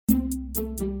The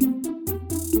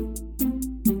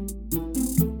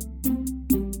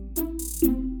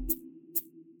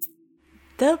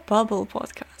Bubble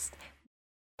Podcast.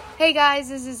 Hey guys,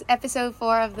 this is episode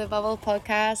 4 of the Bubble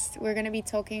Podcast. We're going to be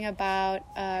talking about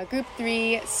group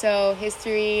 3, so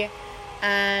history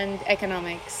and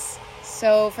economics.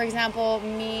 So for example,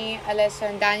 me, Alessia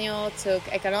and Daniel took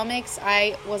economics.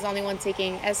 I was the only one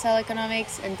taking SL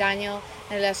economics, and Daniel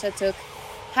and Alessia took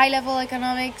high-level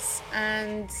economics,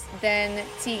 and then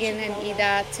Tegan and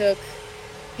Ida took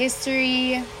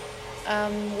history.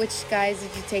 Which guys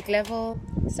did you take level?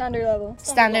 Standard level.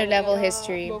 Standard level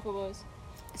history. Both of us.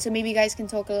 So maybe you guys can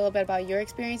talk a little bit about your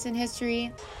experience in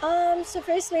history. So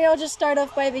firstly, I'll just start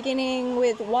off by beginning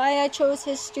with why I chose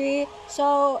history.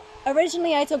 So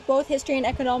originally I took both history and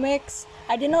economics.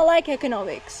 I did not like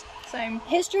economics. Same.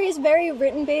 History is very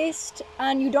written based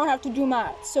and you don't have to do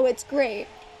math, so it's great.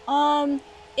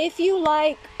 If you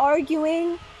like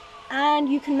arguing and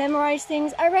you can memorize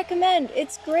things, I recommend.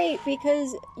 It's great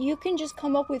because you can just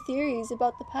come up with theories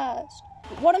about the past.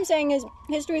 What I'm saying is,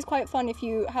 history is quite fun if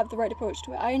you have the right approach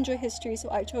to it. I enjoy history,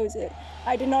 so I chose it.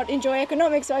 I did not enjoy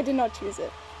economics, so I did not choose it.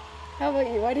 How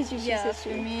about you? Why did you choose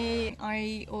history? For me,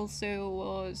 I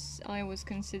was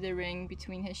considering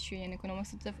between history and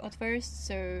economics at first.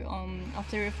 So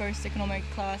after the first economic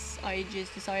class, I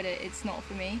just decided it's not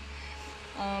for me.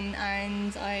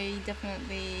 And I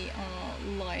definitely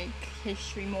like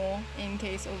history more in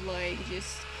case of like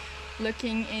just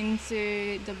looking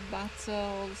into the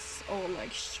battles or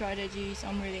like strategies.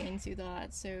 I'm really into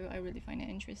that, so I really find it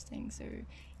interesting. So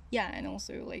yeah, and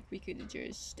also like we could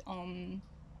just I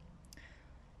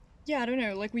don't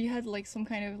know, like we had like some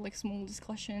kind of like small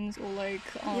discussions or like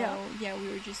we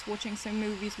were just watching some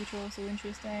movies which were also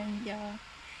interesting.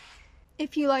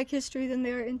 If you like history, then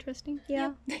they are interesting.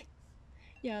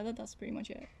 Yeah, that's pretty much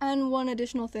it. And one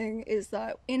additional thing is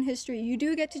that in history, you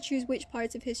do get to choose which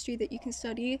parts of history that you can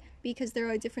study because there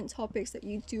are different topics that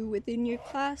you do within your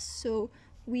class. So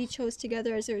we chose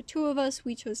together, as there are 2 of us,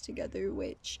 we chose together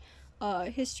which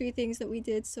history things that we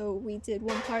did. So we did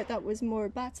one part that was more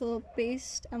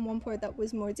battle-based and one part that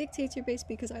was more dictator-based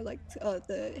because I liked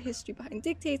the history behind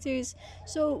dictators.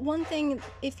 So one thing,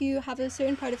 if you have a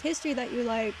certain part of history that you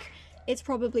like, it's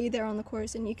probably there on the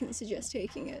course and you can suggest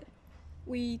taking it.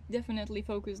 We definitely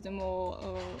focused more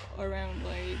around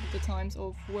like the times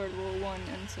of World War I,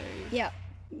 and so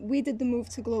we did the move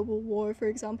to global war, for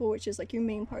example, which is like your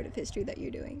main part of history that you're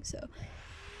doing. So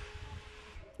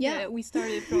we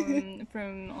started from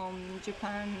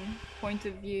Japan point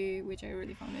of view, which I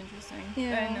really found interesting.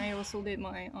 And I also did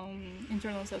my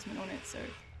internal assessment on it, so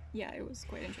it was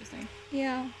quite interesting.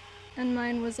 And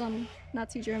mine was on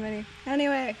Nazi Germany.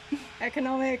 Anyway,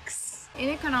 economics. In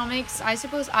economics, I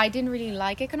suppose I didn't really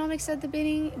like economics at the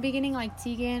beginning like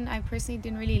Tegan. I personally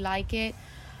didn't really like it.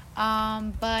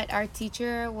 But our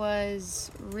teacher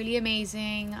was really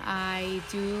amazing. I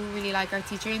do really like our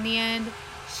teacher in the end.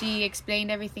 She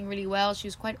explained everything really well. She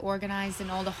was quite organized in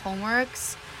all the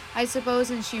homeworks, I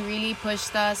suppose, and she really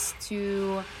pushed us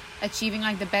to achieving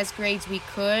like the best grades we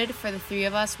could. For the 3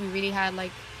 of us, we really had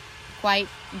like quite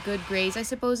good grades, I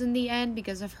suppose, in the end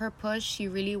because of her push. She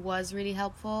really was really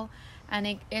helpful. And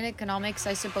in economics,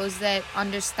 I suppose that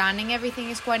understanding everything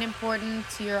is quite important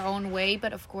to your own way,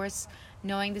 but of course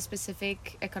knowing the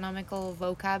specific economical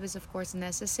vocab is of course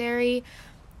necessary.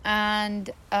 And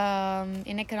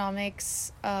in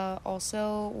economics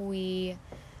also we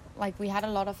had a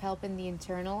lot of help in the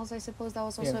internals. I suppose that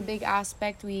was also a big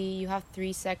aspect. You have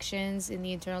 3 sections in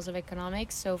the internals of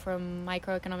economics, so from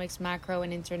microeconomics, macro,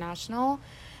 and international.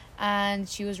 And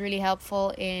she was really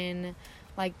helpful in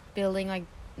like building, like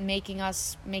making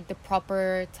us make the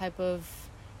proper type of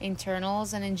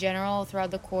internals. And in general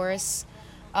throughout the course,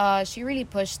 she really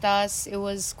pushed us. It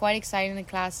was quite exciting in the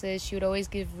classes. She would always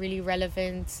give really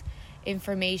relevant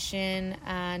information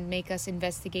and make us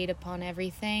investigate upon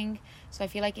everything. So I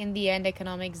feel like in the end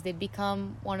economics did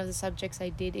become one of the subjects I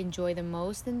did enjoy the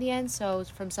most in the end. So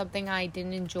from something I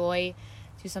didn't enjoy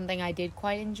to something I did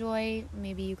quite enjoy.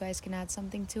 Maybe you guys can add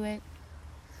something to it.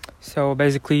 So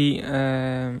basically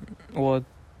what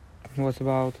was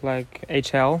about like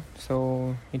HL,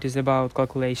 so it is about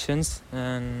calculations,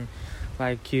 and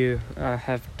like you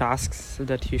have tasks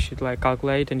that you should like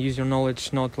calculate and use your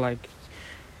knowledge, not like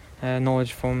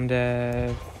knowledge from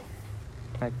the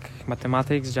like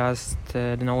mathematics, just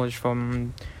the knowledge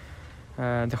from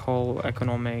the whole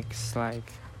economics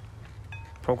like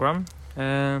program.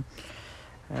 And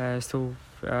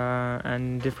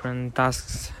different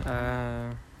tasks.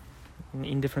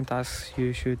 In different tasks,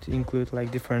 you should include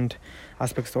like different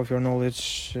aspects of your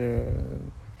knowledge.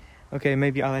 Okay,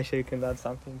 maybe Alessia, you can add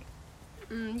something.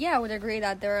 Yeah, I would agree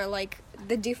that there are like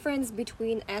the difference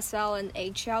between SL and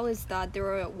HL is that there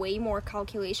are way more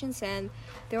calculations and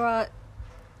there are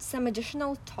some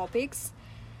additional topics.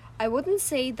 I wouldn't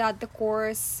say that the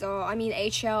course,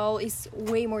 HL is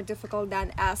way more difficult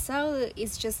than SL.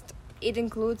 It's just it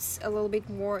includes a little bit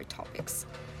more topics.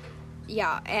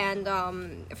 Yeah, and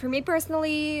for me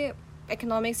personally,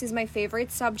 economics is my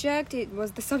favorite subject. It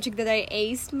was the subject that I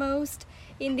aced most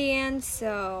in the end,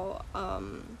 so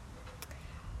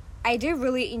I did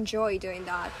really enjoy doing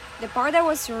that. The part that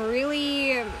was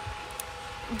really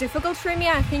difficult for me,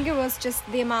 I think it was just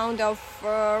the amount of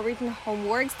written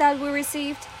homeworks that we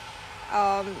received.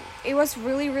 It was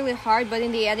really, really hard, but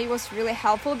in the end it was really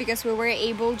helpful because we were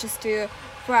able just to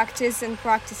practice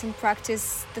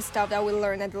the stuff that we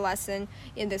learned at the lesson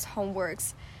in these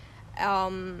homeworks.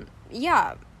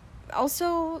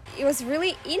 Also it was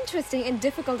really interesting and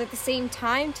difficult at the same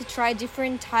time to try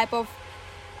different type of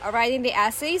writing the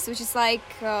essays, which is like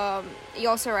you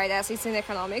also write essays in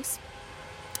economics,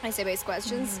 essay-based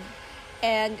questions,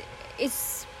 and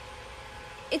it's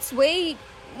way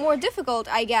more difficult,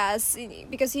 I guess,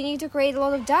 because you need to create a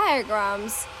lot of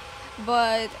diagrams,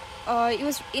 but it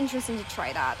was interesting to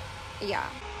try that. Yeah,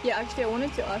 actually I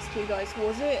wanted to ask you guys,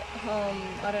 was it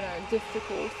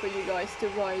difficult for you guys to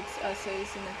write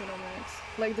essays in economics,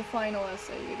 like the final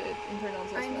essay you did, internal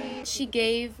assessment? She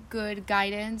gave good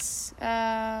guidance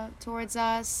towards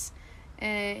us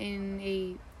in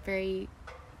a very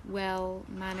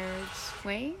well-mannered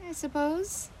way, I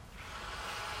suppose.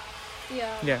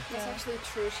 Yeah, that's actually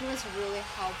true. She was really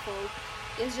helpful.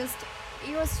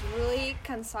 It was really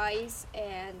concise,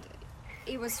 and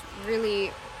she was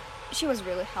really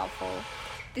helpful.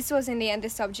 This was in the end the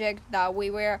subject that we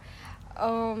were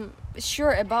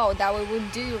sure about that we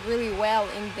would do really well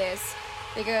in this,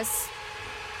 because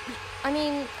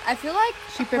I feel like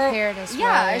she prepared us well.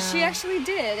 Yeah, she actually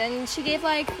did, and she gave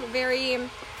like very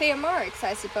fair marks,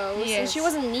 I suppose. Yes. And she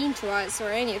wasn't mean to us or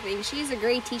anything. She's a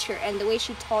great teacher, and the way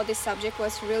she taught this subject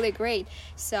was really great.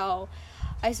 So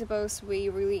I suppose we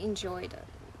really enjoyed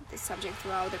this subject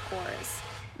throughout the course.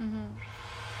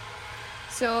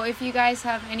 So if you guys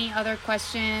have any other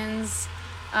questions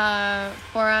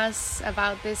for us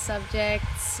about this subject,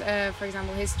 for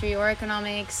example history or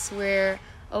economics, we're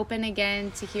open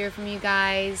again to hear from you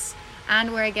guys,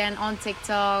 and we're again on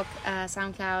TikTok,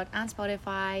 SoundCloud and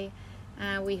Spotify.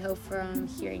 We hope from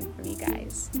hearing from you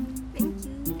guys.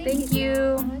 Thank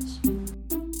you so much.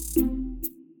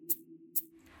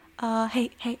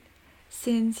 Hey,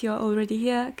 since you're already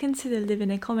here, consider leaving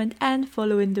a comment and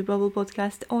following the Bubble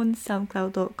Podcast on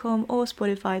soundcloud.com or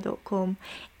spotify.com.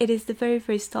 It is the very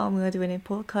first time we are doing a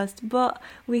podcast, but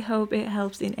we hope it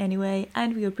helps in any way,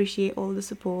 and we appreciate all the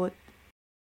support.